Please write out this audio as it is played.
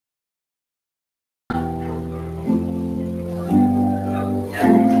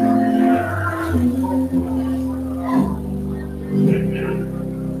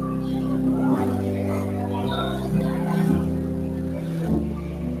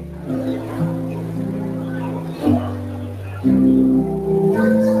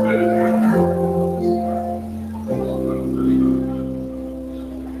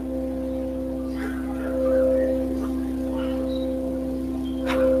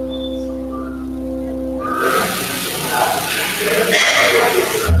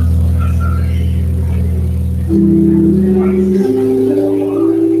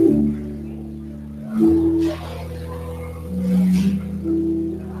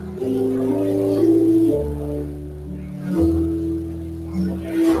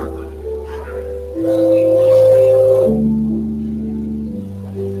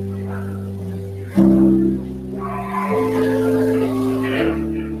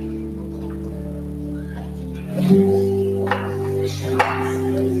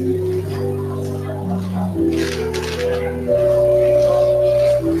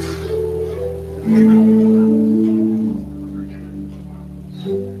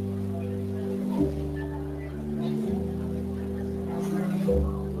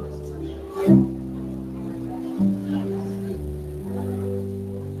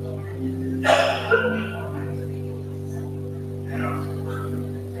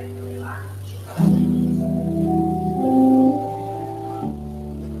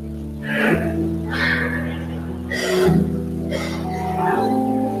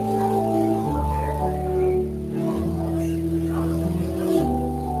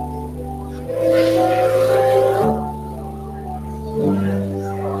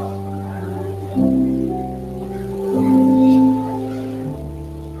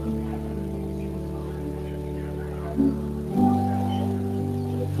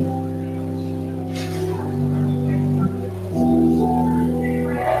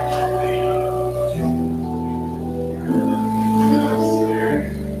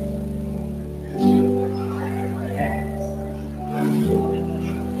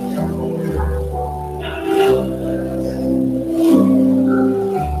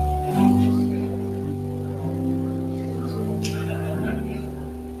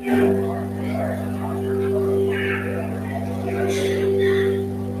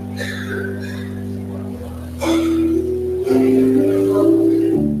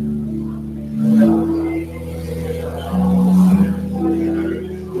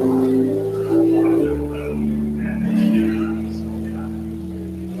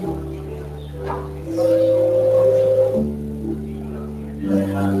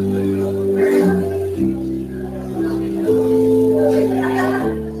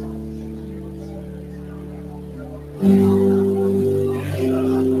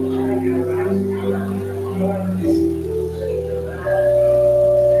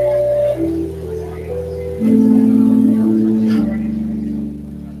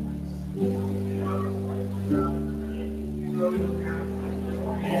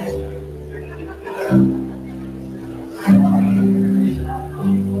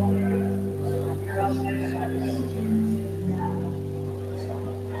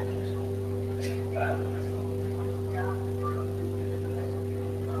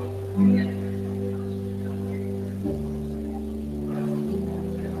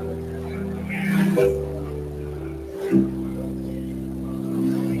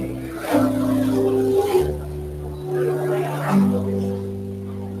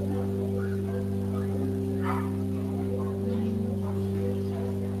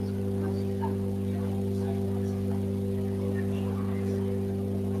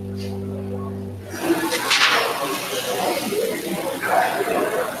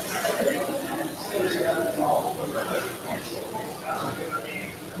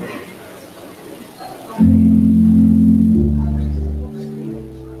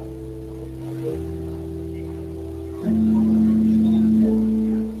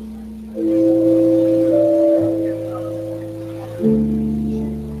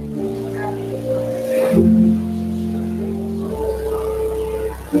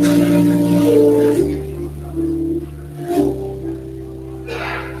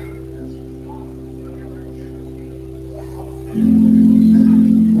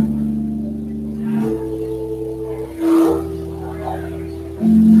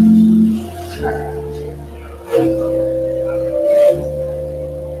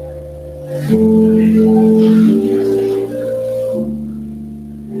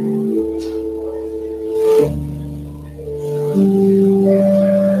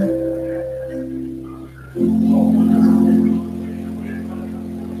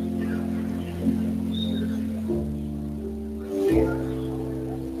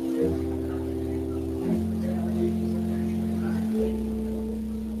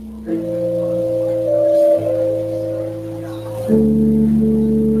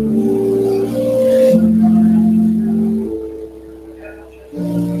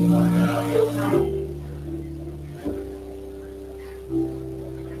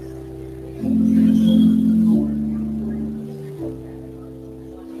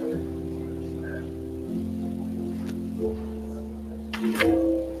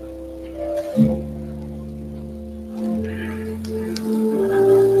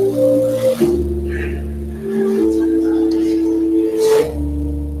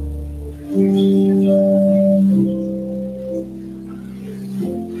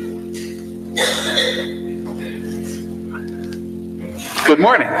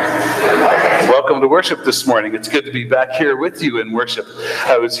Welcome to worship this morning. It's good to be back here with you in worship.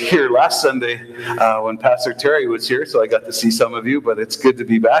 I was here last Sunday when Pastor Terry was here, so I got to see some of you, but it's good to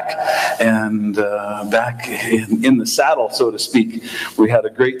be back and back in the saddle, so to speak. We had a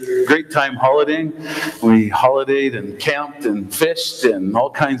great time holidaying. We holidayed and camped and fished and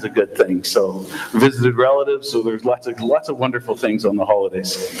all kinds of good things. So visited relatives, so there's lots of wonderful things on the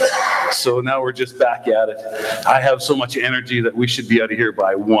holidays. So now we're just back at it. I have so much energy that we should be out of here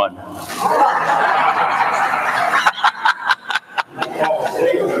by 1.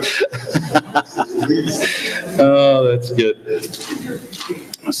 Oh, that's good.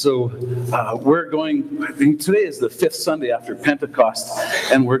 So I think today is the 5th Sunday after Pentecost,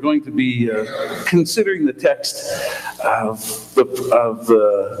 and we're going to be considering the text of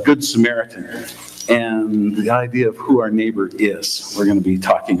the Good Samaritan and the idea of who our neighbor is. We're going to be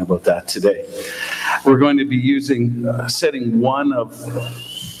talking about that today. We're going to be using setting 1 of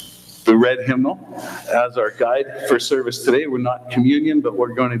the red hymnal as our guide for service today. We're not communion, but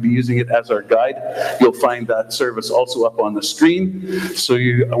we're going to be using it as our guide. You'll find that service also up on the screen. So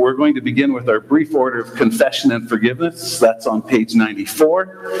we're going to begin with our brief order of confession and forgiveness. That's on page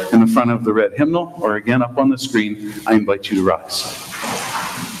 94 in the front of the red hymnal, or again up on the screen. I invite you to rise.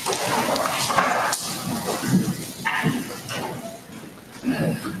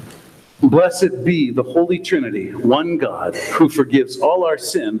 Blessed be the Holy Trinity, one God, who forgives all our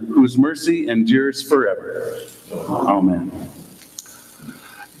sin, whose mercy endures forever. Amen.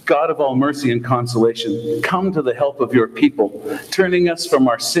 God of all mercy and consolation, come to the help of your people, turning us from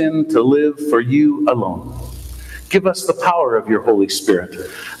our sin to live for you alone. Give us the power of your Holy Spirit,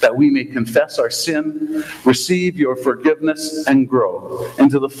 that we may confess our sin, receive your forgiveness, and grow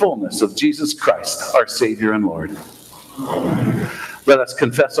into the fullness of Jesus Christ, our Savior and Lord. Amen. Let us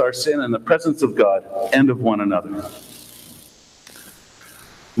confess our sin in the presence of God and of one another.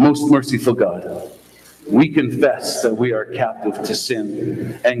 Most merciful God, we confess that we are captive to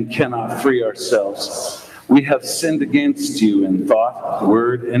sin and cannot free ourselves. We have sinned against you in thought,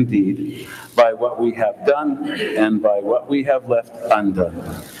 word, and deed, by what we have done and by what we have left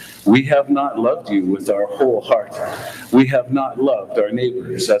undone. We have not loved you with our whole heart. We have not loved our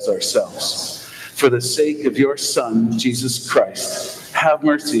neighbors as ourselves. For the sake of your Son, Jesus Christ, have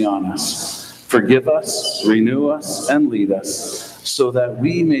mercy on us. Forgive us, renew us, and lead us, so that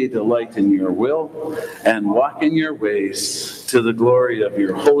we may delight in your will and walk in your ways to the glory of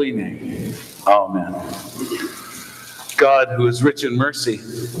your holy name. Amen. God, who is rich in mercy,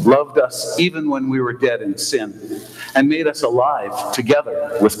 loved us even when we were dead in sin, and made us alive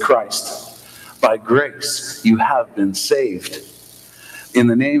together with Christ. By grace, you have been saved. In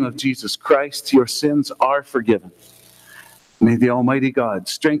the name of Jesus Christ, your sins are forgiven. May the Almighty God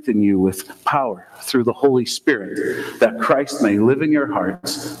strengthen you with power through the Holy Spirit, that Christ may live in your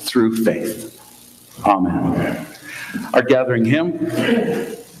hearts through faith. Amen. Our gathering hymn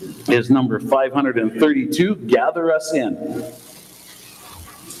is number 532, Gather Us In.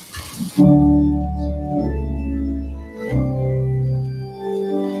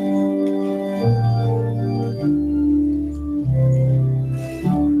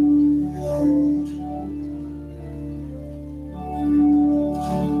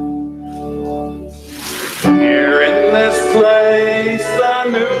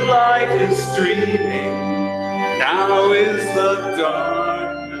 Now is the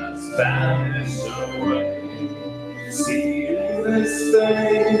darkness vanished away. See in this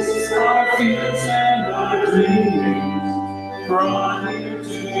face our fears and our dreams, brought near to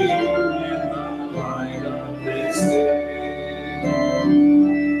you in the light of this day.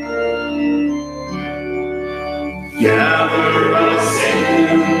 Gather us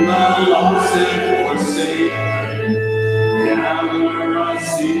in, the lost and forsaken. Gather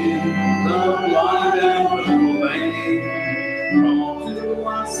us in, the blind and the lame. Call to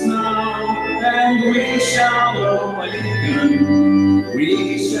us now, and we shall awaken. We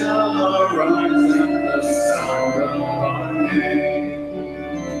shall arise at the sound of our name.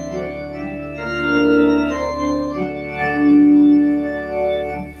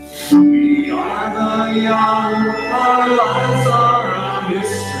 We are the young, our lives are a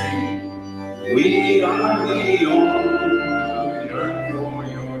mystery. We are the old.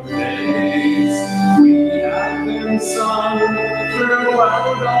 We have been sung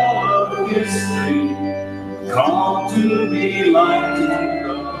throughout all of history, called to be like the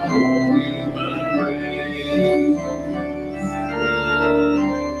Holy Grail.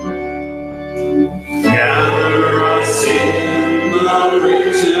 Gather us in, the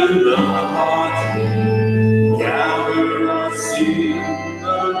rich and the haughty. Gather us in,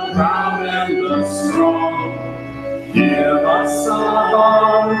 the proud and the strong. Give us a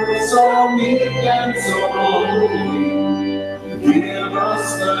heart so meek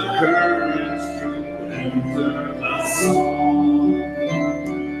courage to enter the song.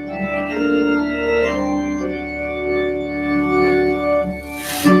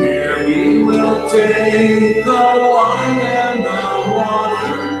 Here we will take the wine and the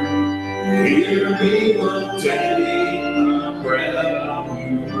water. Here we will take the bread of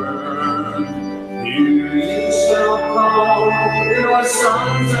new birth. Here you shall call your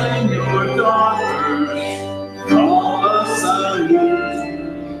sons and your daughters. Call us a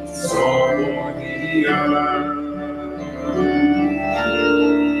new song for the earth.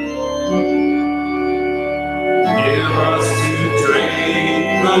 Give us to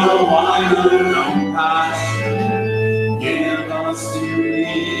drink the wine of compassion. Give us to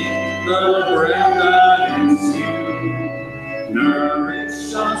eat the bread that is you.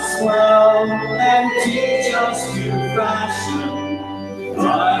 Nourish us well and teach us to fashion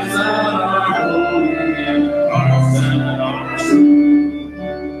lives that are holy and hearts that are true.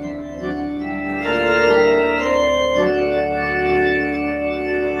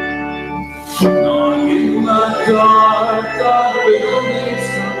 Not in the dark of buildings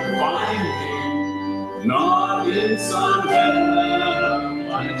confining, not in some heaven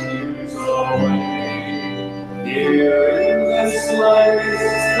light years away. Here in this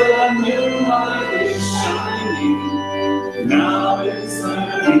place, the new light is shining. Now is the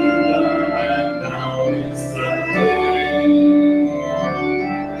kingdom and now is the day.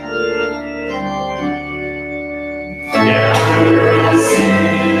 Gather us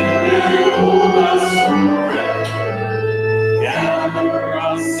in and hold us forever. Gather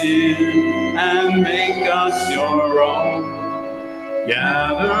us in and make us your own.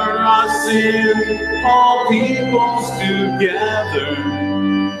 Gather us in, all peoples together.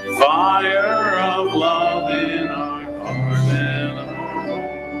 Fire of love in our heart and our home.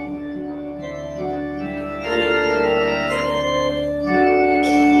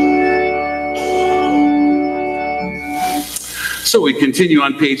 So we continue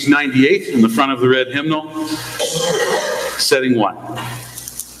on page 98 in the front of the red hymnal, setting 1.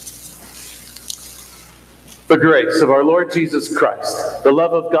 The grace of our Lord Jesus Christ, the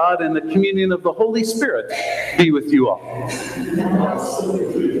love of God, and the communion of the Holy Spirit be with you all.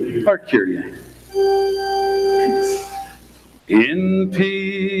 Our Kyrie. In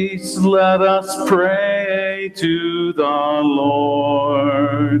peace let us pray to the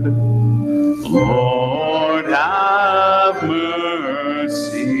Lord. Lord, have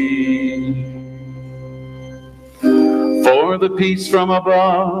mercy. For the peace from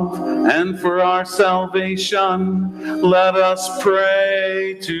above and for our salvation, let us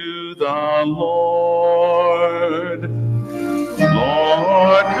pray to the Lord.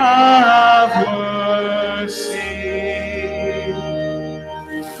 Lord, have mercy.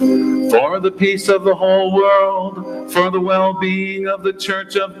 For the peace of the whole world, for the well-being of the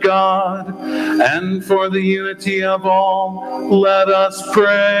Church of God, and for the unity of all, let us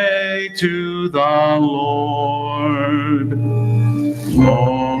pray to the Lord.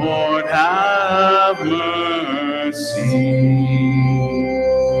 Lord, have mercy.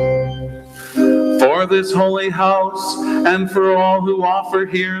 For this holy house, and for all who offer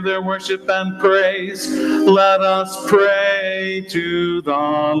here their worship and praise, let us pray to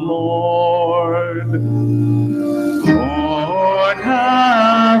the Lord. Lord,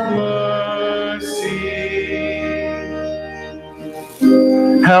 have mercy.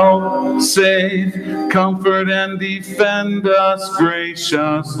 Help, save, comfort, and defend us,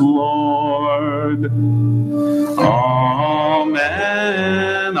 gracious Lord.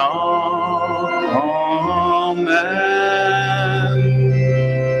 Amen. Amen.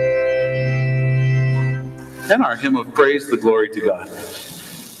 And our hymn of praise, the glory to God.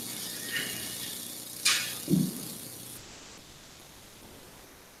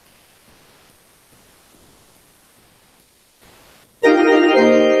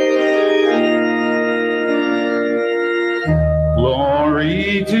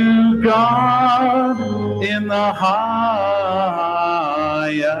 Glory to God in the highest,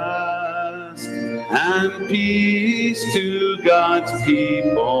 and peace to God's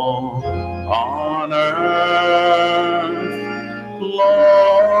people on earth.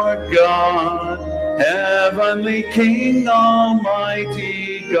 Lord God, heavenly King,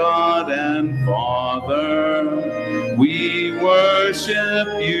 almighty God and Father, we worship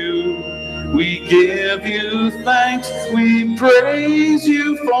you. We give you thanks, we praise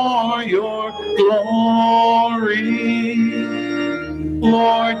you for your glory.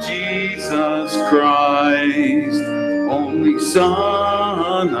 Lord Jesus Christ, only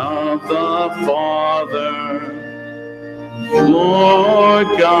Son of the Father. Lord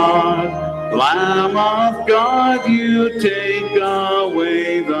God, Lamb of God, you take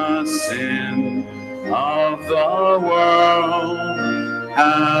away the world.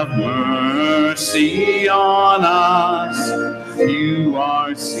 Have mercy on us. You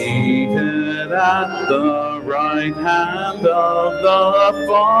are seated at the right hand of the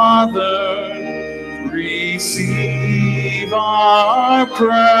Father. Receive our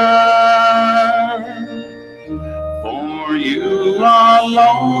prayer. For you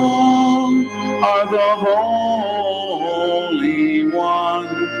alone are the Holy One.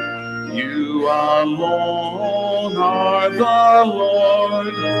 You alone are the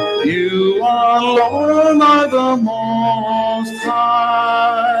Lord. You alone are the Most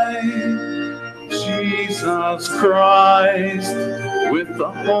High. Jesus Christ, with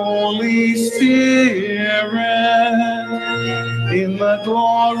the Holy Spirit, in the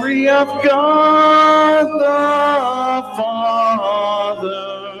glory of God the Father.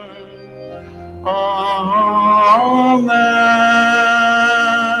 Amen.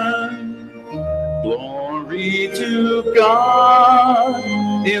 Glory to God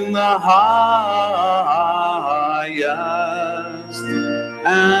in the highest,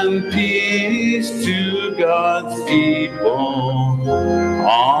 and peace to God's people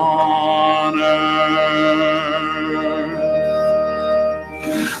on earth.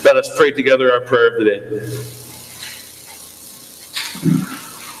 Let us pray together our prayer of the day.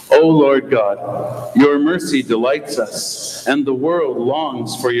 O Lord God, your mercy delights us, and the world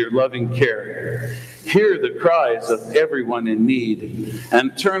longs for your loving care. Hear the cries of everyone in need,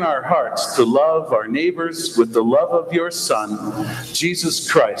 and turn our hearts to love our neighbors with the love of your Son, Jesus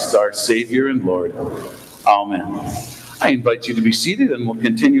Christ, our Savior and Lord. Amen. I invite you to be seated, and we'll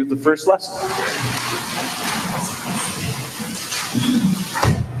continue with the first lesson.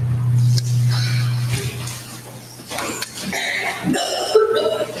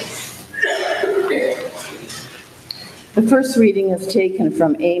 The first reading is taken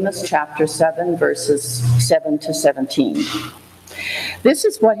from Amos chapter 7, verses 7 to 17. This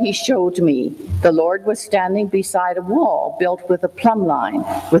is what he showed me. The Lord was standing beside a wall built with a plumb line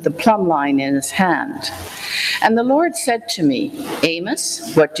in his hand. And the Lord said to me,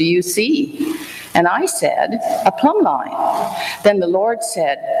 Amos, what do you see? And I said, a plumb line. Then the Lord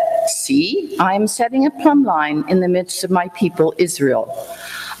said, see, I am setting a plumb line in the midst of my people Israel.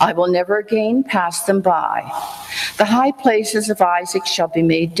 I will never again pass them by. The high places of Isaac shall be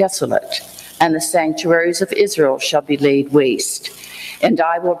made desolate, and the sanctuaries of Israel shall be laid waste. And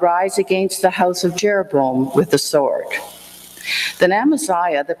I will rise against the house of Jeroboam with the sword. Then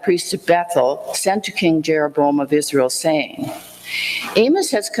Amaziah, the priest of Bethel, sent to King Jeroboam of Israel, saying, Amos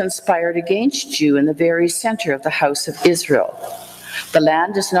has conspired against you in the very center of the house of Israel. The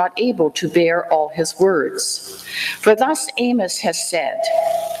land is not able to bear all his words. For thus Amos has said,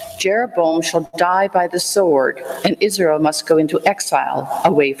 Jeroboam shall die by the sword, and Israel must go into exile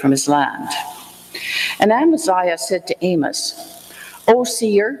away from his land. And Amaziah said to Amos, O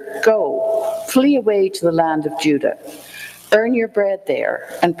seer, go, flee away to the land of Judah. Earn your bread there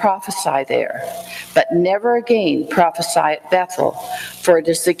and prophesy there, but never again prophesy at Bethel, for it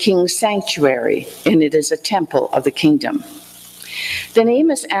is the king's sanctuary, and it is a temple of the kingdom. Then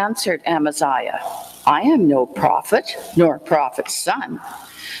Amos answered Amaziah, I am no prophet, nor a prophet's son,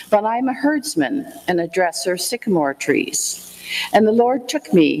 but I am a herdsman and a dresser of sycamore trees. And the Lord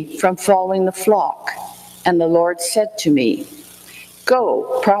took me from following the flock, and the Lord said to me,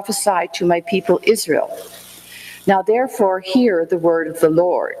 Go, prophesy to my people Israel. Now therefore hear the word of the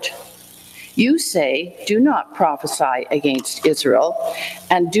Lord. You say, do not prophesy against Israel,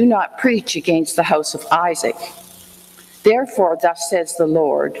 and do not preach against the house of Isaac. Therefore thus says the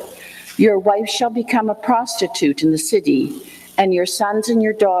Lord, your wife shall become a prostitute in the city, and your sons and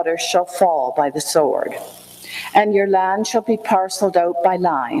your daughters shall fall by the sword. And your land shall be parceled out by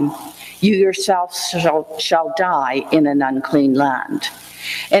line. You yourselves shall die in an unclean land.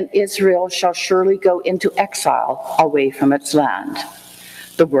 And Israel shall surely go into exile away from its land.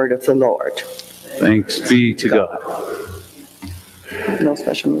 The word of the Lord. Thanks be to God. No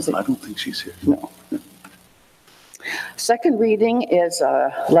special music? I don't think she's here. No. Second reading is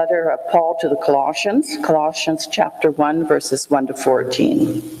a letter of Paul to the Colossians, Colossians chapter 1, verses 1 to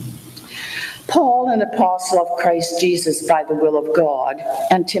 14. Paul, an apostle of Christ Jesus by the will of God,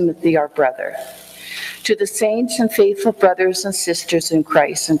 and Timothy, our brother, to the saints and faithful brothers and sisters in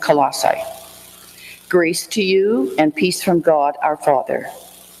Christ in Colossae. Grace to you and peace from God our Father.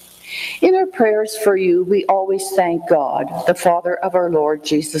 In our prayers for you, we always thank God, the Father of our Lord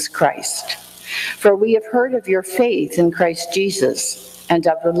Jesus Christ. For we have heard of your faith in Christ Jesus and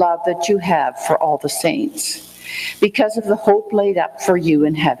of the love that you have for all the saints, because of the hope laid up for you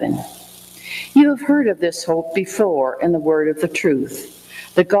in heaven. You have heard of this hope before in the word of the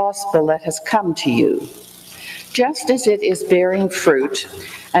truth, the gospel that has come to you. Just as it is bearing fruit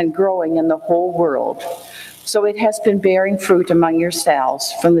and growing in the whole world, so it has been bearing fruit among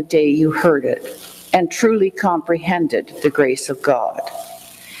yourselves from the day you heard it and truly comprehended the grace of God.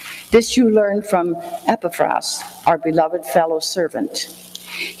 This you learned from Epaphras, our beloved fellow servant.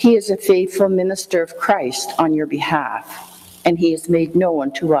 He is a faithful minister of Christ on your behalf, and he has made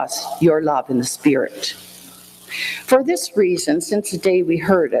known to us your love in the Spirit. For this reason, since the day we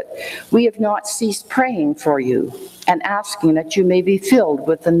heard it, we have not ceased praying for you and asking that you may be filled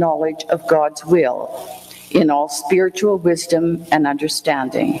with the knowledge of God's will in all spiritual wisdom and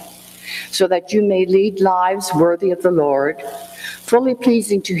understanding, so that you may lead lives worthy of the Lord, fully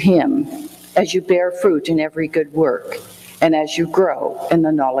pleasing to him as you bear fruit in every good work and as you grow in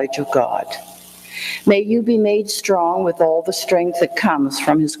the knowledge of God. May you be made strong with all the strength that comes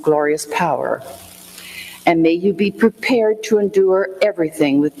from his glorious power. And may you be prepared to endure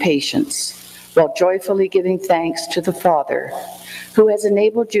everything with patience, while joyfully giving thanks to the Father, who has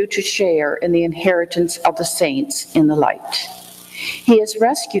enabled you to share in the inheritance of the saints in the light. He has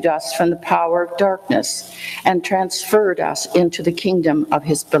rescued us from the power of darkness and transferred us into the kingdom of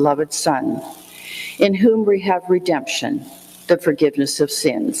his beloved Son, in whom we have redemption, the forgiveness of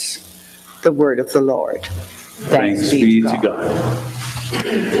sins. The word of the Lord. Thanks be to God.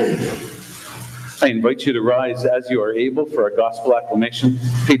 I invite you to rise as you are able for our gospel acclamation,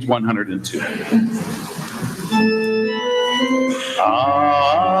 page 102.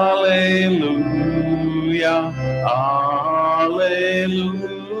 Alleluia, alleluia,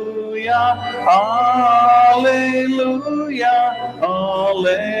 alleluia,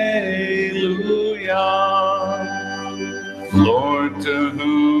 alleluia. Lord, to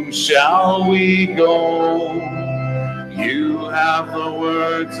whom shall we go? You have the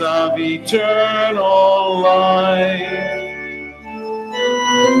words of eternal life.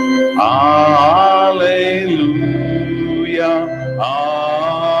 Alleluia,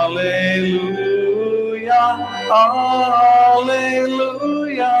 alleluia, alleluia,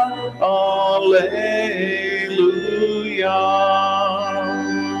 alleluia.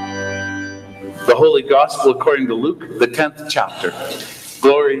 The Holy Gospel according to Luke, the 10th chapter.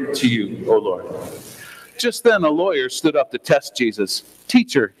 Glory to you, O Lord. Just then a lawyer stood up to test Jesus.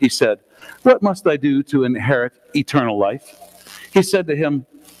 Teacher, he said, what must I do to inherit eternal life? He said to him,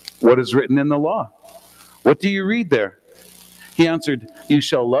 what is written in the law? What do you read there? He answered, you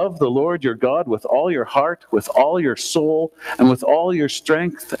shall love the Lord your God with all your heart, with all your soul, and with all your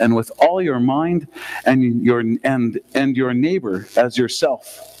strength, and with all your mind, and your neighbor as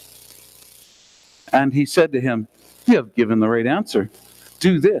yourself. And he said to him, you have given the right answer.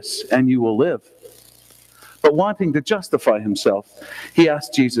 Do this, and you will live. But wanting to justify himself, he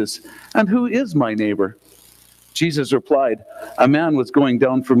asked Jesus, and who is my neighbor? Jesus replied, a man was going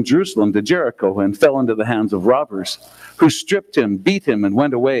down from Jerusalem to Jericho and fell into the hands of robbers, who stripped him, beat him, and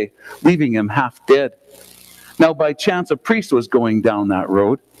went away, leaving him half dead. Now by chance a priest was going down that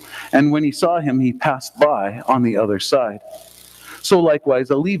road, and when he saw him, he passed by on the other side. So likewise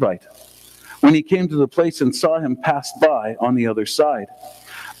a Levite, when he came to the place and saw him, passed by on the other side.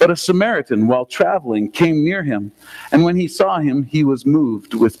 But a Samaritan, while traveling, came near him, and when he saw him, he was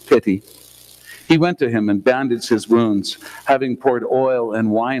moved with pity. He went to him and bandaged his wounds, having poured oil and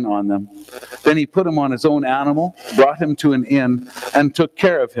wine on them. Then he put him on his own animal, brought him to an inn, and took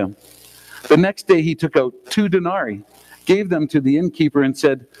care of him. The next day he took out 2 denarii, gave them to the innkeeper, and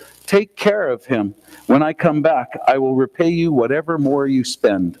said, take care of him. When I come back, I will repay you whatever more you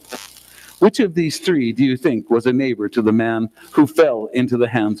spend. Which of these 3 do you think was a neighbor to the man who fell into the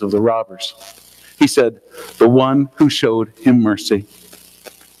hands of the robbers? He said, the one who showed him mercy.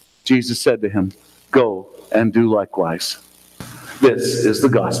 Jesus said to him, go and do likewise. This is the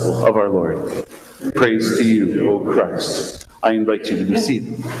gospel of our Lord. Praise to you, O Christ. I invite you to be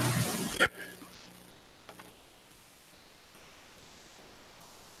seated.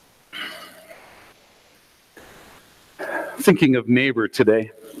 Thinking of neighbor today.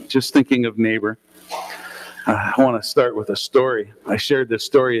 Just thinking of neighbor. I want to start with a story. I shared this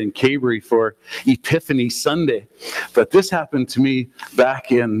story in Cabri for Epiphany Sunday, but this happened to me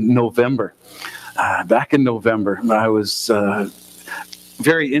back in November. I was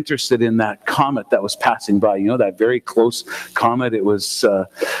very interested in that comet that was passing by. You know, that very close comet. It was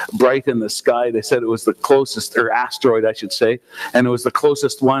bright in the sky. They said it was the closest, or asteroid, I should say, and it was the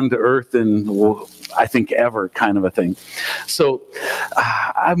closest one to Earth in, well, I think, ever, kind of a thing. So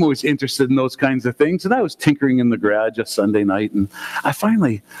I'm always interested in those kinds of things. And I was tinkering in the garage a Sunday night, and I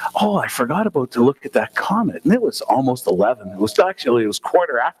finally, I forgot about to look at that comet. And it was almost 11. It was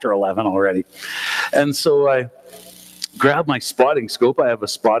 11:15 already. And so I grab my spotting scope. I have a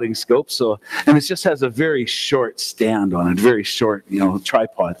spotting scope, and it just has a very short stand on it, very short,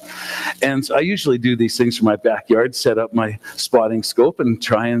 tripod. And so I usually do these things from my backyard, set up my spotting scope and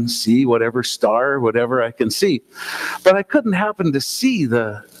try and see whatever star, whatever I can see. But I couldn't happen to see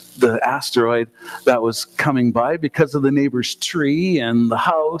the asteroid that was coming by because of the neighbor's tree and the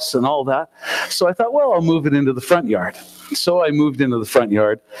house and all that. So I thought, well, I'll move it into the front yard. So I moved into the front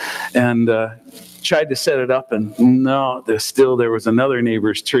yard and tried to set it up, and no, there was another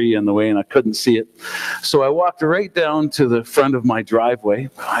neighbor's tree in the way and I couldn't see it. So I walked right down to the front of my driveway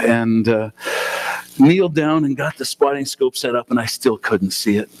and kneeled down and got the spotting scope set up, and I still couldn't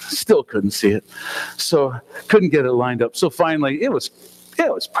see it. So couldn't get it lined up. So finally, it was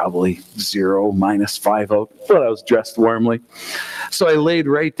probably 0, -5 out, but I was dressed warmly. So I laid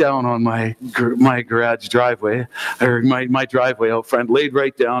right down on my garage driveway, or my driveway out front, laid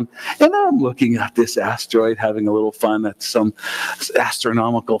right down, and I'm looking at this asteroid, having a little fun at some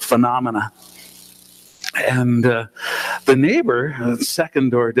astronomical phenomena. And the neighbor, the second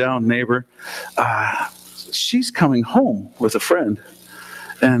door down neighbor, she's coming home with a friend.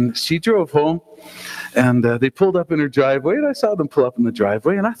 And she drove home, and they pulled up in her driveway, and I saw them pull up in the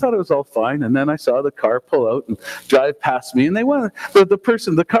driveway, and I thought it was all fine. And then I saw the car pull out and drive past me, and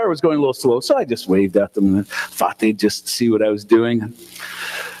the car was going a little slow, so I just waved at them and thought they'd just see what I was doing.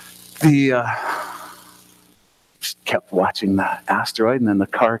 Just kept watching the asteroid, and then the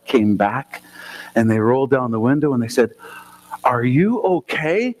car came back, and they rolled down the window, and they said, "Are you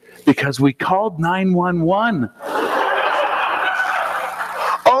okay? Because we called 911.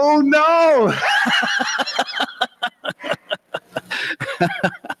 Oh no!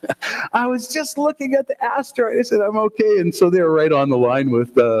 I was just looking at the asteroid. I said, I'm okay. And so they were right on the line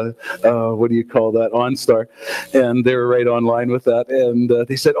with, what do you call that, OnStar. And they were right on line with that. And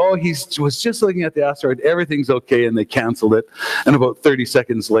they said, oh, he was just looking at the asteroid. Everything's okay. And they canceled it. And about 30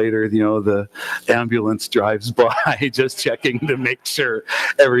 seconds later, the ambulance drives by just checking to make sure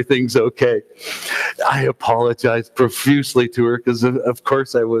everything's okay. I apologized profusely to her because, of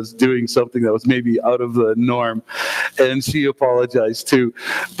course, I was doing something that was maybe out of the norm. And she apologized too.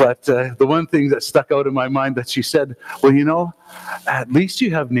 But the one thing that stuck out in my mind that she said, well, at least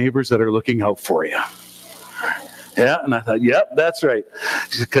you have neighbors that are looking out for you. Yeah, and I thought, yep, that's right.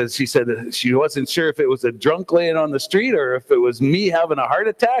 Because she said she wasn't sure if it was a drunk laying on the street or if it was me having a heart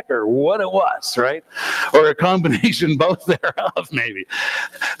attack or what it was, right? Or a combination both thereof, maybe.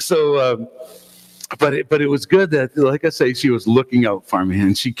 So, but it was good that, like I say, she was looking out for me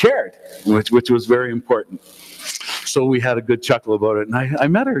and she cared, which was very important. So we had a good chuckle about it. And I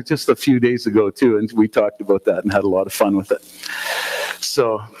met her just a few days ago, too, and we talked about that and had a lot of fun with it.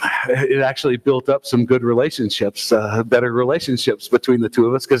 So it actually built up some good relationships, better relationships between the two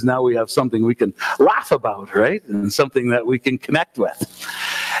of us, because now we have something we can laugh about, right? And something that we can connect with.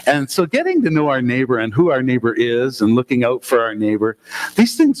 And so getting to know our neighbor and who our neighbor is and looking out for our neighbor,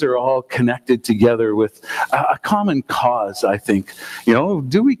 these things are all connected together with a common cause, I think.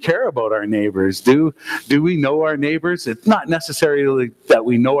 Do we care about our neighbors? Do we know our neighbors? It's not necessarily that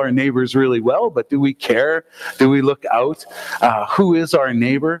we know our neighbors really well, but do we care? Do we look out? Who is our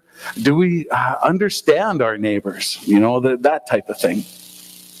neighbor? Do we understand our neighbors? That type of thing.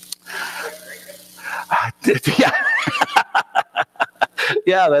 Yeah.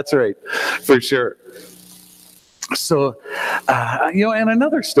 Yeah, that's right, for sure. So, and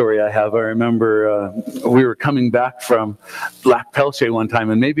another story I have, I remember we were coming back from Lac Pelche one time,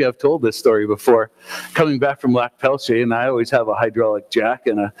 and maybe I've told this story before, coming back from Lac Pelche, and I always have a hydraulic jack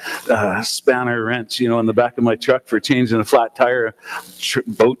and a spanner wrench, in the back of my truck for changing a flat tire,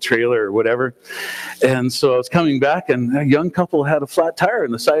 boat trailer or whatever. And so I was coming back, and a young couple had a flat tire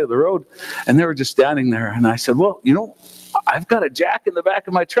on the side of the road, and they were just standing there, and I said, well, I've got a jack in the back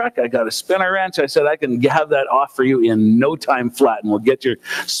of my truck. I got a spinner wrench. I said, I can have that off for you in no time flat, and we'll get your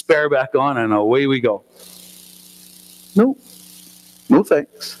spare back on, and away we go. No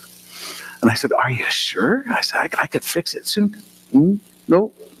thanks. And I said, are you sure? I said, I could fix it soon.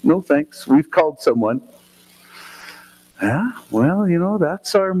 No thanks. We've called someone. Yeah, well,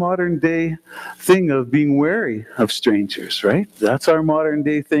 that's our modern day thing of being wary of strangers, right? That's our modern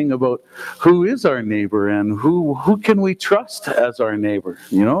day thing about who is our neighbor and who can we trust as our neighbor?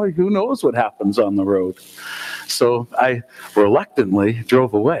 Who knows what happens on the road? So I reluctantly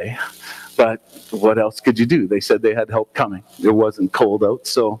drove away, but what else could you do? They said they had help coming. It wasn't cold out,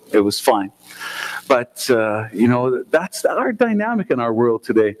 so it was fine. But, that's our dynamic in our world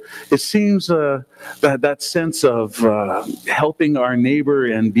today. It seems that sense of helping our neighbor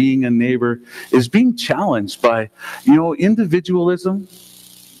and being a neighbor is being challenged by, individualism,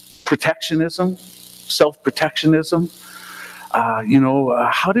 protectionism, self-protectionism?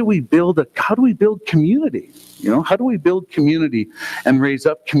 How do we build community? How do we build community and raise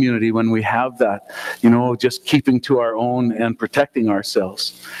up community when we have that, just keeping to our own and protecting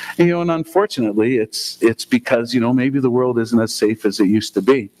ourselves? And unfortunately, it's because, maybe the world isn't as safe as it used to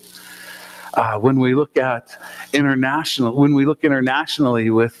be. When we look internationally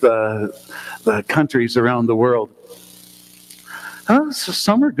with the countries around the world, so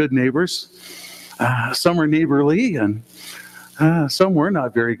some are good neighbors, some are neighborly, and some we're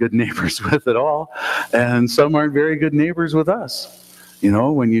not very good neighbors with at all, and some aren't very good neighbors with us.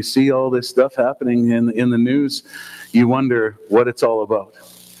 When you see all this stuff happening in the news, you wonder what it's all about.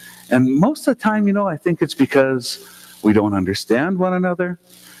 And most of the time, I think it's because we don't understand one another.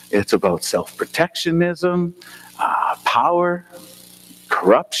 It's about self-protectionism, power,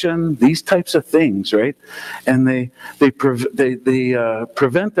 corruption, these types of things, right? And they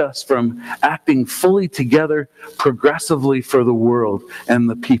prevent us from acting fully together, progressively for the world and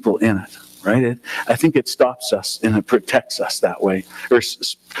the people in it, right? I think it stops us and it protects us that way. Or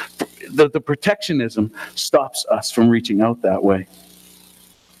the protectionism stops us from reaching out that way.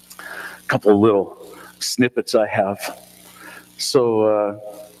 A couple of little snippets I have. So,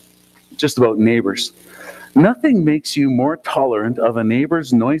 just about neighbors. Nothing makes you more tolerant of a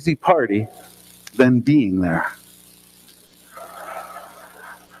neighbor's noisy party than being there.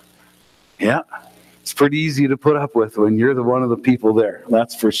 Yeah, it's pretty easy to put up with when you're one of the people there,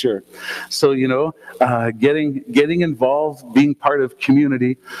 that's for sure. So, getting involved, being part of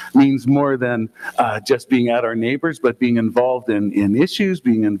community means more than just being at our neighbors, but being involved in issues,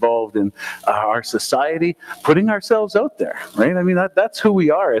 being involved in our society, putting ourselves out there, right? I mean, that's who we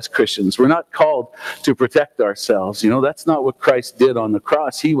are as Christians. We're not called to protect ourselves. That's not what Christ did on the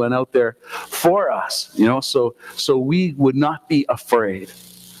cross. He went out there for us, so we would not be afraid,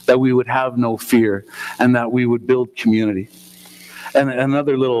 that we would have no fear, and that we would build community. And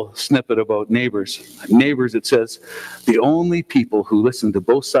another little snippet about neighbors. Neighbors, it says, the only people who listen to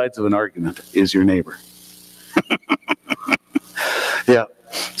both sides of an argument is your neighbor. Yeah.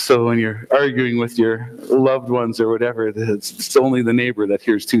 So when you're arguing with your loved ones or whatever, it's only the neighbor that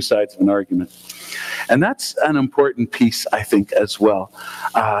hears two sides of an argument. And that's an important piece, I think, as well.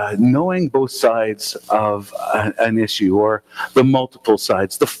 Knowing both sides of an issue, or the multiple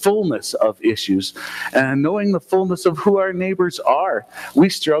sides, the fullness of issues, and knowing the fullness of who our neighbors are. We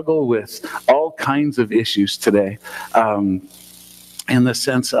struggle with all kinds of issues today. In the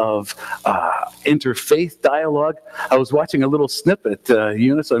sense of interfaith dialogue. I was watching a little snippet,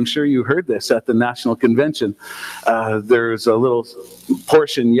 Eunice, I'm sure you heard this at the National Convention. There's a little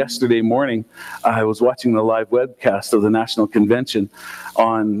portion yesterday morning. I was watching the live webcast of the National Convention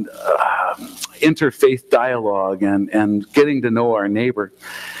on interfaith dialogue and getting to know our neighbor.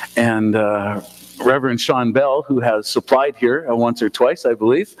 And Reverend Sean Bell, who has supplied here once or twice, I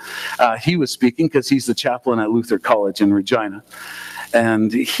believe, he was speaking because he's the chaplain at Luther College in Regina.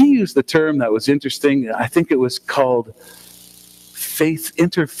 And he used the term that was interesting. I think it was called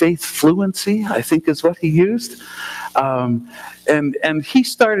interfaith fluency, I think is what he used. And he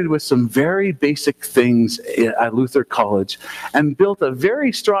started with some very basic things at Luther College and built a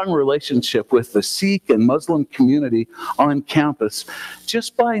very strong relationship with the Sikh and Muslim community on campus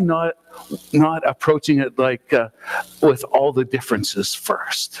just by not approaching it like with all the differences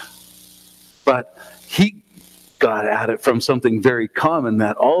first. But he got at it from something very common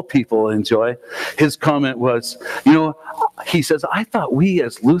that all people enjoy. His comment was, he says, I thought we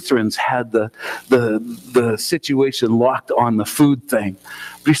as Lutherans had the situation locked on the food thing.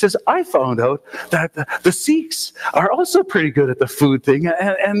 But he says, I found out that the Sikhs are also pretty good at the food thing.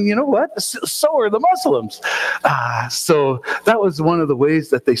 And you know what? So are the Muslims. So that was one of the ways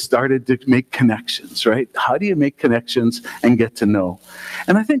that they started to make connections, right? How do you make connections and get to know?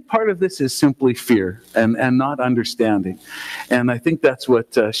 And I think part of this is simply fear and not understanding. And I think that's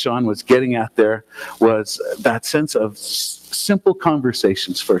what Sean was getting at there, was that sense of simple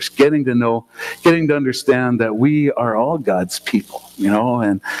conversations first, getting to know, getting to understand that we are all God's people,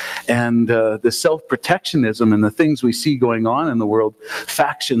 and the self-protectionism and the things we see going on in the world,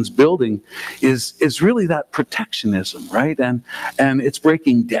 factions building, is really that protectionism, right? And it's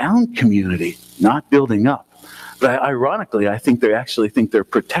breaking down community, not building up. But ironically, I think they actually think they're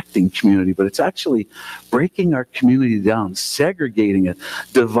protecting community, but it's actually breaking our community down, segregating it,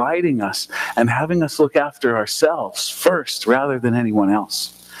 dividing us, and having us look after ourselves first rather than anyone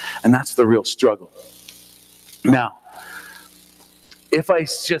else. And that's the real struggle. Now, if I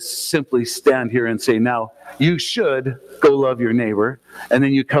just simply stand here and say, now, you should go love your neighbor, and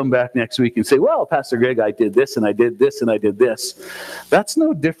then you come back next week and say, well, Pastor Greg, I did this, and I did this, and I did this. That's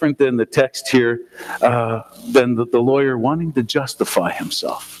no different than the text here, than the lawyer wanting to justify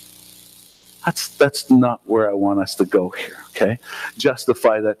himself. That's not where I want us to go here, okay?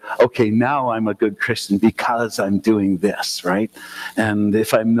 Justify that, okay, now I'm a good Christian because I'm doing this, right? And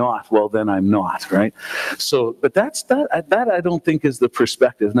if I'm not, well, then I'm not, right? So, but that I don't think is the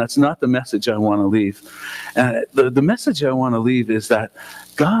perspective, and that's not the message I want to leave. The message I want to leave is that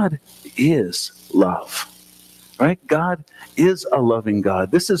God is love, right? God is a loving God.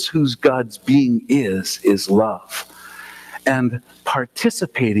 This is whose God's being is love. And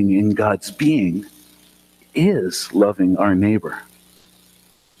participating in God's being is loving our neighbor.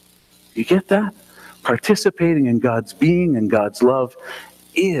 You get that? Participating in God's being and God's love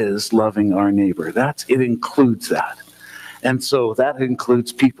is loving our neighbor. It includes that. And so that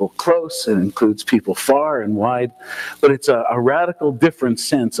includes people close, it includes people far and wide, but it's a radical different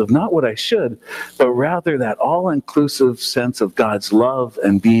sense of not what I should, but rather that all-inclusive sense of God's love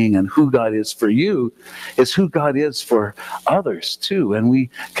and being, and who God is for you is who God is for others too. And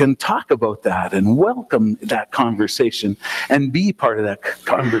we can talk about that and welcome that conversation and be part of that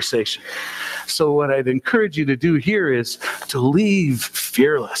conversation. So what I'd encourage you to do here is to leave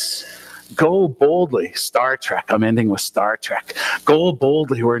fearless. Go boldly. Star Trek. I'm ending with Star Trek. Go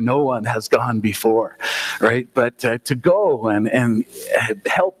boldly where no one has gone before, right? But to go and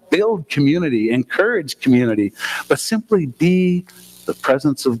help build community, encourage community, but simply be the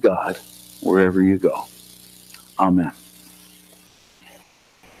presence of God wherever you go. Amen.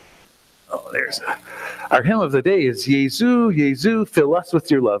 Oh, our hymn of the day is Jesu, Jesu, fill us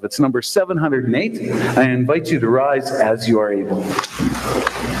with your love. It's number 708. I invite you to rise as you are able.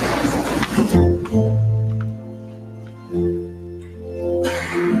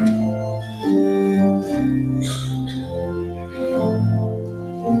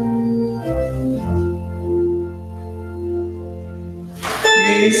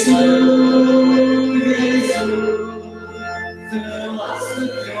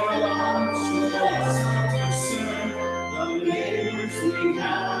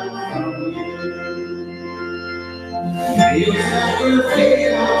 You'll never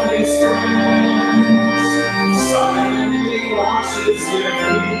fade on his strength, silently washes their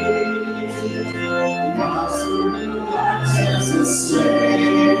feet, prosper in lives as a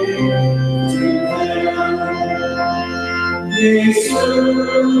slave to them. Jesus, the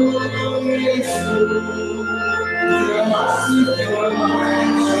loss of your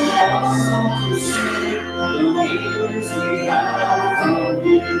mind shall also to serve the leaders we have from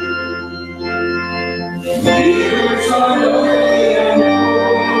you. Leaders are holy and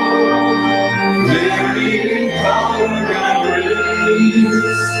poor, very in power and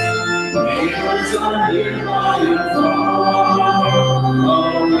grace. Leaders are nearby and far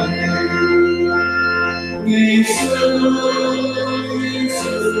away. We fill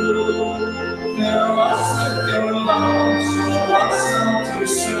us with your love, show us how to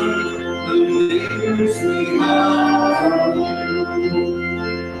serve the leaders we have from you.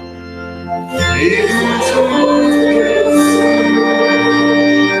 These are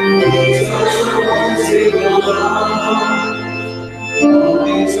the ones we love. All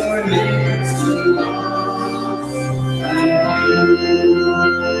these are names to us and you.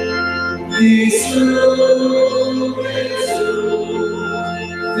 These fill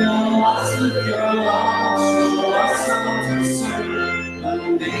us with your love, show us how to serve the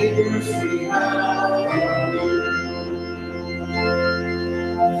neighbors we have from you.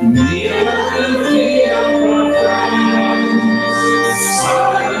 We are the freedom of friends,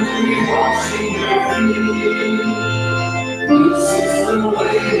 silently washing their feet. This is the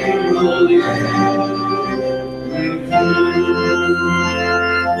way we will live with you.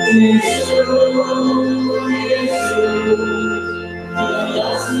 This the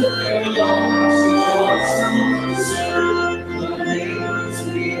loss of your love, show us how to serve the neighbors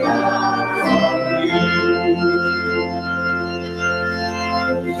we have from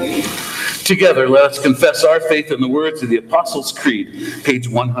you. Together, let us confess our faith in the words of the Apostles' Creed, page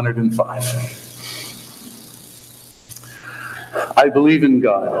 105. I believe in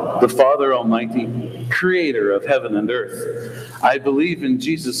God, the Father Almighty, creator of heaven and earth. I believe in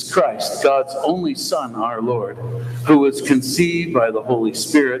Jesus Christ, God's only Son, our Lord, who was conceived by the Holy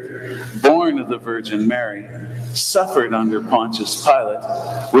Spirit, born of the Virgin Mary, suffered under Pontius Pilate,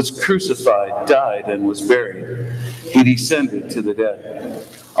 was crucified, died, and was buried. He descended to the dead.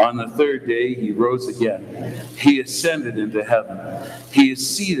 On the third day he rose again. He ascended into heaven. He is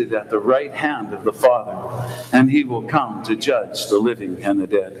seated at the right hand of the Father, and he will come to judge the living and the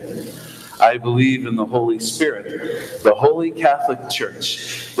dead. I believe in the Holy Spirit, the Holy Catholic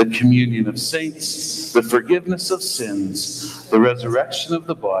Church, the communion of saints, the forgiveness of sins, the resurrection of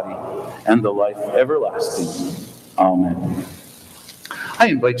the body, and the life everlasting. Amen. I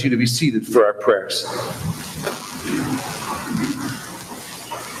invite you to be seated for our prayers.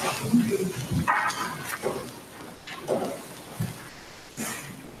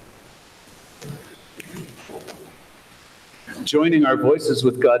 Joining our voices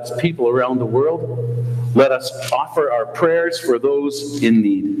with God's people around the world, let us offer our prayers for those in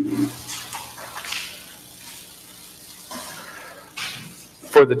need.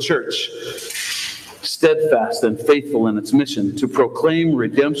 For the Church, steadfast and faithful in its mission to proclaim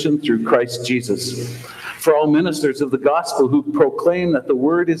redemption through Christ Jesus. For all ministers of the gospel who proclaim that the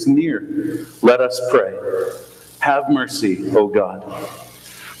word is near, let us pray. Have mercy, O God.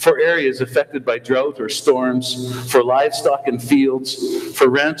 For areas affected by drought or storms, for livestock and fields, for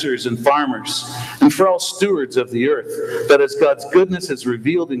ranchers and farmers, and for all stewards of the earth, that as God's goodness is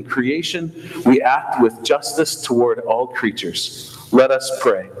revealed in creation, we act with justice toward all creatures. Let us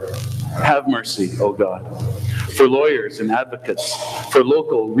pray. Have mercy, O God. For lawyers and advocates, for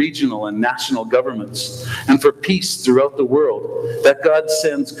local, regional, and national governments, and for peace throughout the world, that God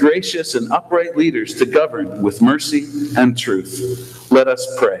sends gracious and upright leaders to govern with mercy and truth. Let us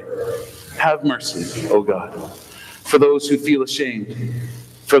pray. Have mercy, O God. For those who feel ashamed,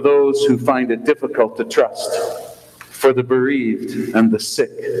 for those who find it difficult to trust, for the bereaved and the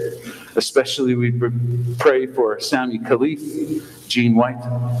sick. Especially we pray for Sammy Khalif, Jean White,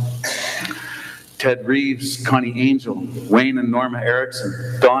 Ted Reeves, Connie Angel, Wayne and Norma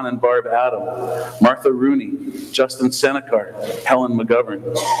Erickson, Don and Barb Adam, Martha Rooney, Justin Senekar, Helen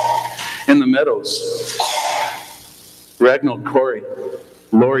McGovern. In the Meadows, Ragnald Corey,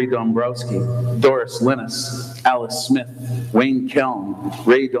 Lori Dombrowski, Doris Linus, Alice Smith, Wayne Kelm,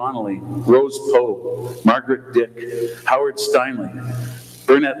 Ray Donnelly, Rose Poe, Margaret Dick, Howard Steinley,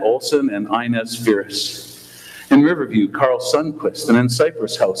 Burnett Olson, and Inez Firis. In Riverview, Carl Sundquist, and in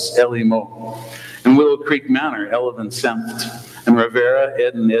Cypress House, Ellie Moe. In Willow Creek Manor, Elvin Senft, and Rivera,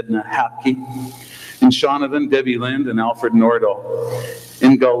 Ed and Edna Hapke. In Shaunavon, Debbie Lind and Alfred Nordahl.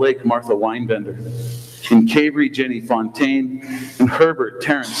 In Gull Lake, Martha Weinbender. In Cavery, Jenny Fontaine. In Herbert,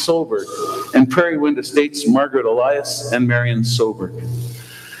 Terrence Solberg. And Prairie Wind Estates, Margaret Elias and Marion Soberg.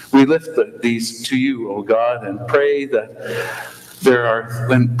 We lift these to you, O God, and pray that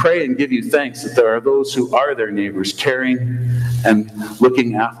pray and give you thanks that there are those who are their neighbors, caring and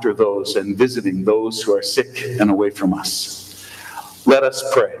looking after those and visiting those who are sick and away from us. Let us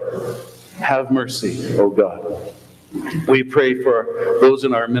pray. Have mercy, O God. We pray for those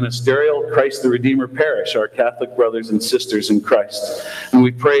in our ministerial Christ the Redeemer parish, our Catholic brothers and sisters in Christ. And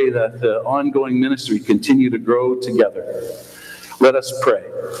we pray that the ongoing ministry continue to grow together. Let us pray.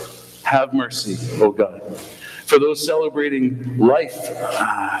 Have mercy, O God. For those celebrating life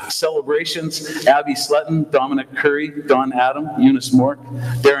celebrations, Abby Slutton, Dominic Curry, Don Adam, Eunice Mork,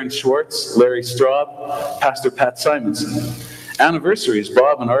 Darren Schwartz, Larry Straub, Pastor Pat Simonson. Anniversaries,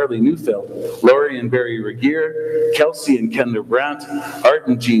 Bob and Arlie Neufeld, Laurie and Barry Regier, Kelsey and Kendra Brandt, Art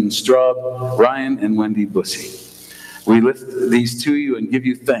and Jean Straub, Ryan and Wendy Bussey. We lift these to you and give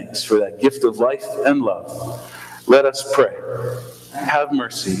you thanks for that gift of life and love. Let us pray. Have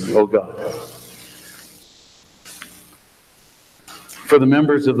mercy, O God. For the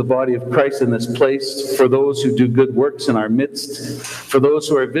members of the body of Christ in this place, for those who do good works in our midst, for those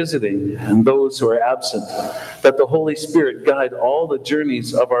who are visiting and those who are absent, that the Holy Spirit guide all the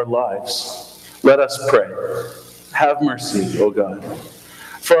journeys of our lives. Let us pray. Have mercy, O God.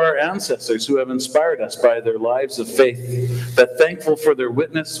 For our ancestors who have inspired us by their lives of faith, that thankful for their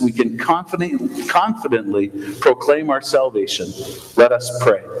witness, we can confidently proclaim our salvation. Let us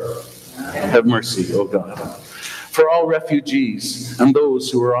pray. Have mercy, O God. For all refugees and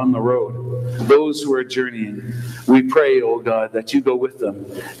those who are on the road, those who are journeying, we pray, O God, that you go with them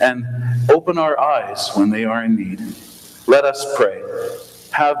and open our eyes when they are in need. Let us pray.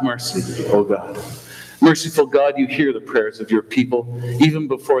 Have mercy, O God. Merciful God, you hear the prayers of your people, even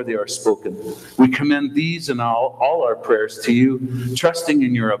before they are spoken. We commend these and all our prayers to you, trusting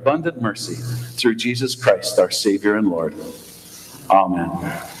in your abundant mercy, through Jesus Christ, our Savior and Lord. Amen.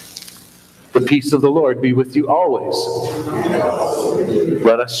 The peace of the Lord be with you always.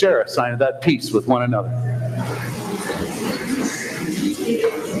 Let us share a sign of that peace with one another.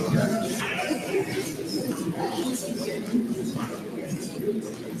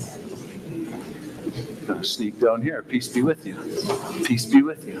 Gonna sneak down here. Peace be with you. Peace be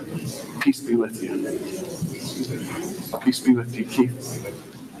with you. Peace be with you. Peace be with you, Keith.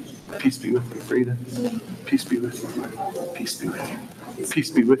 Peace be with you, Frida. Peace be with you. Peace be with you. Peace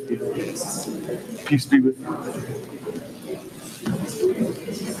be with you. Peace be with you.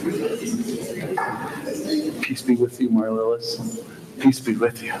 Peace be with you, Marlillis. Peace be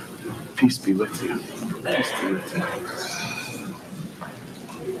with you. Peace be with you. Peace be with you.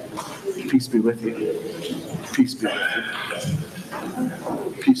 Peace be with you. Peace be with you.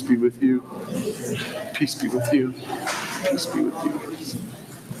 Peace be with you. Peace be with you. Peace be with you.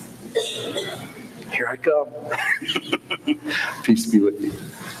 Here I come. Peace be with you.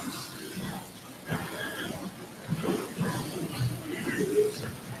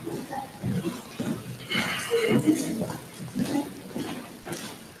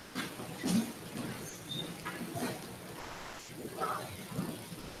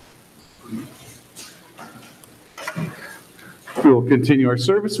 We will continue our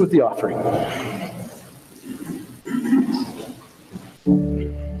service with the offering.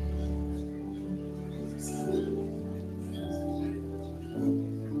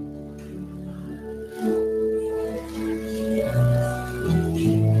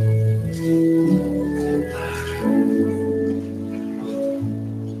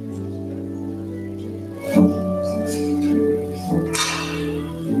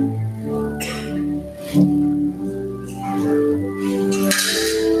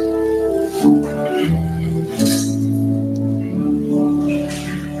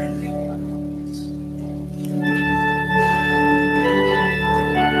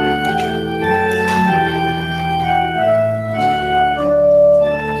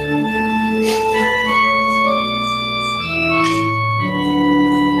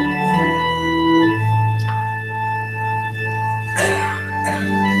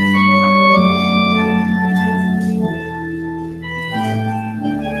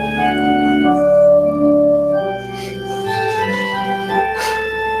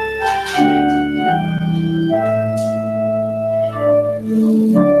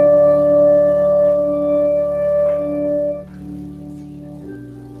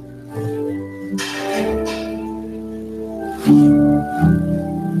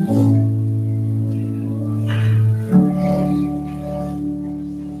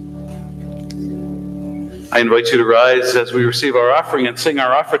 I invite you to rise as we receive our offering and sing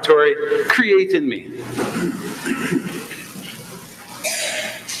our offertory, Create in Me.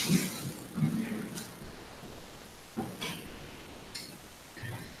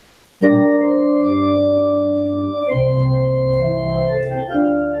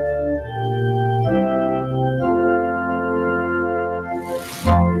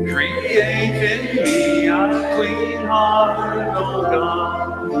 Create in me a clean heart, O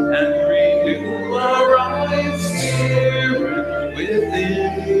God, and renew a right spirit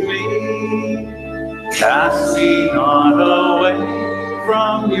within me. Cast me not away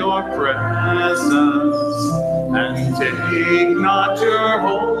from your presence, and take not your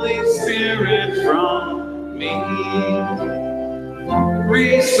Holy Spirit from me.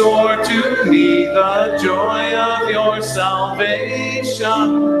 Restore to me the joy of your salvation,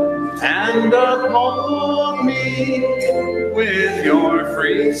 and uphold me with your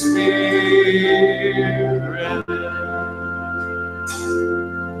free spirit.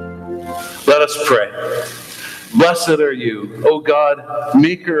 Let us pray. Blessed are you, O God,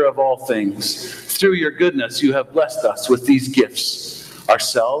 maker of all things. Through your goodness you have blessed us with these gifts,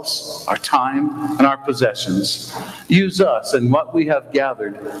 ourselves, our time, and our possessions. Use us and what we have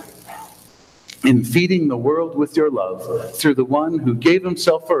gathered in feeding the world with your love through the one who gave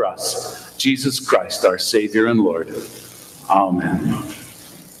himself for us, Jesus Christ, our Savior and Lord. Amen.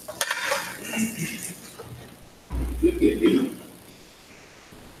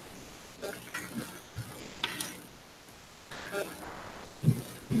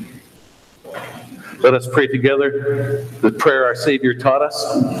 Let us pray together the prayer our Savior taught us.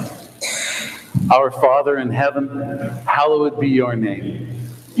 Our Father in heaven, hallowed be your name.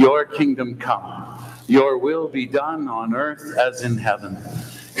 Your kingdom come. Your will be done on earth as in heaven.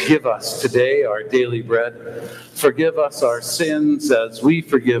 Give us today our daily bread. Forgive us our sins as we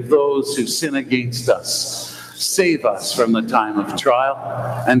forgive those who sin against us. Save us from the time of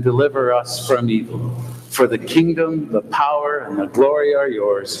trial and deliver us from evil. For the kingdom, the power, and the glory are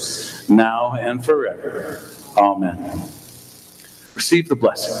yours, now and forever. Amen. Receive the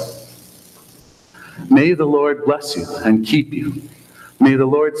blessing. May the Lord bless you and keep you. May the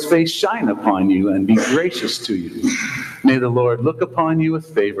Lord's face shine upon you and be gracious to you. May the Lord look upon you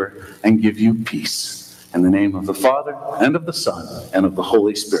with favor and give you peace. In the name of the Father, and of the Son, and of the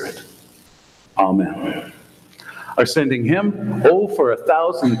Holy Spirit. Amen. Our sending hymn, Oh, for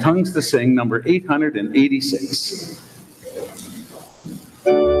 1,000 Tongues to Sing, number 886.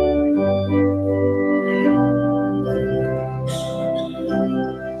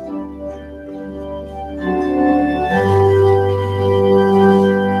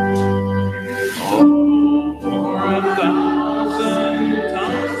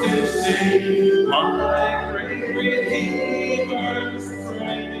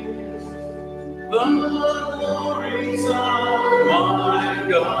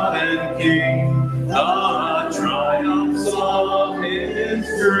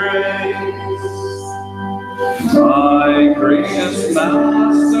 My gracious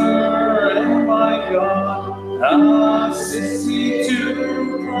Master and my God, assist me to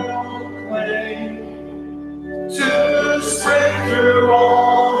proclaim, to spread through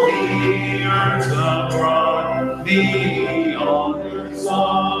all the earth abroad the honors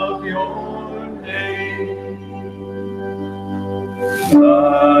of your name.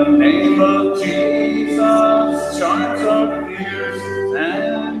 The name of Jesus charms our fears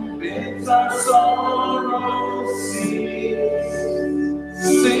and bids our sorrows cease.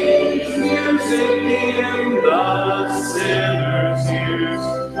 Sings music in the sinner's ears,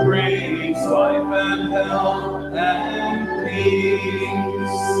 brings life and health and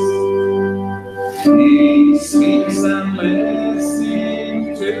peace. He speaks and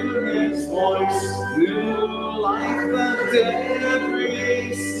listening to his voice, new life the dead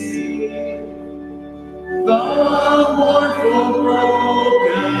receive. The mournful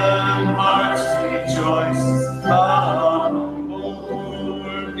broken hearts rejoice, the humble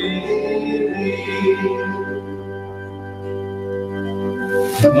poor believe.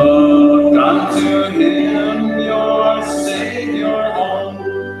 Look unto him, your Savior own,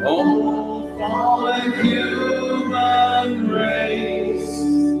 O fallen human race.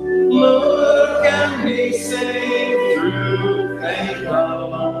 Look and be saved through faith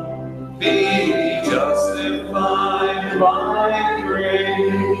alone, be justified by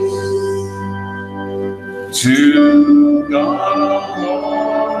grace. To God of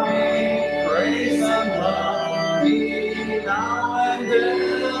glory, praise and love be now and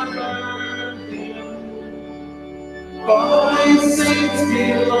ever given. By saints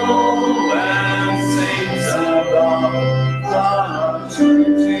below and saints above, the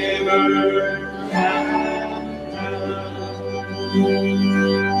church ever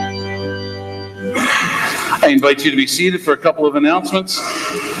I invite you to be seated for a couple of announcements.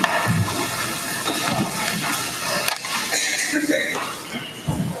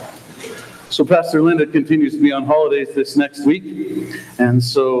 So Pastor Linda continues to be on holidays this next week, and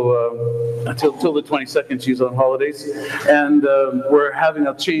so until the 22nd she's on holidays, and we're having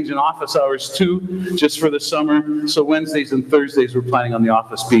a change in office hours too, just for the summer. So Wednesdays and Thursdays we're planning on the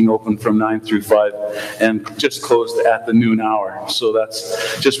office being open from 9 through 5 and just closed at the noon hour. So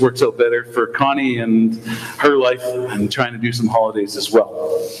that's just works out better for Connie and her life, and trying to do some holidays as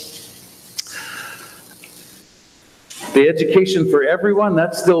well. The Education for Everyone,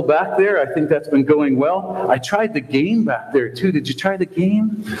 that's still back there. I think that's been going well. I tried the game back there too. Did you try the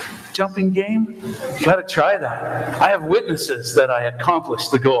game? Jumping game? You got to try that. I have witnesses that I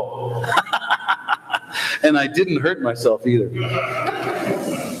accomplished the goal. And I didn't hurt myself either.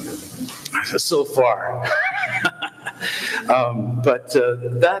 So far. But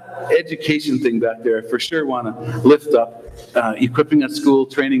that education thing back there, I for sure want to lift up. Equipping a school,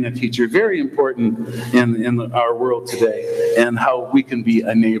 training a teacher, very important in our world today, and how we can be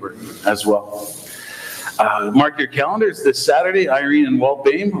a neighbor as well. Mark your calendars. This Saturday, Irene and Walt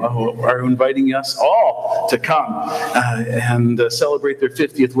Boehm are inviting us all to come and celebrate their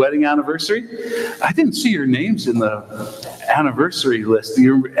 50th wedding anniversary. I didn't see your names in the anniversary list.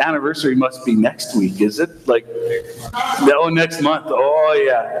 Your anniversary must be next week, is it? Like, no, next month. Oh,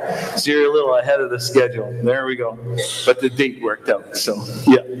 yeah. So you're a little ahead of the schedule. There we go. But the date worked out. So,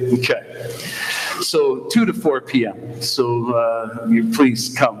 yeah, okay. So 2 to 4 p.m. So you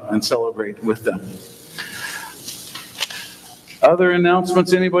please come and celebrate with them. Other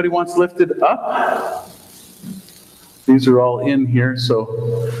announcements anybody wants lifted up? These are all in here,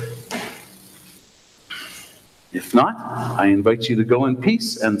 so if not, I invite you to go in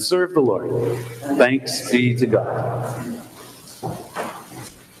peace and serve the Lord. Thanks be to God.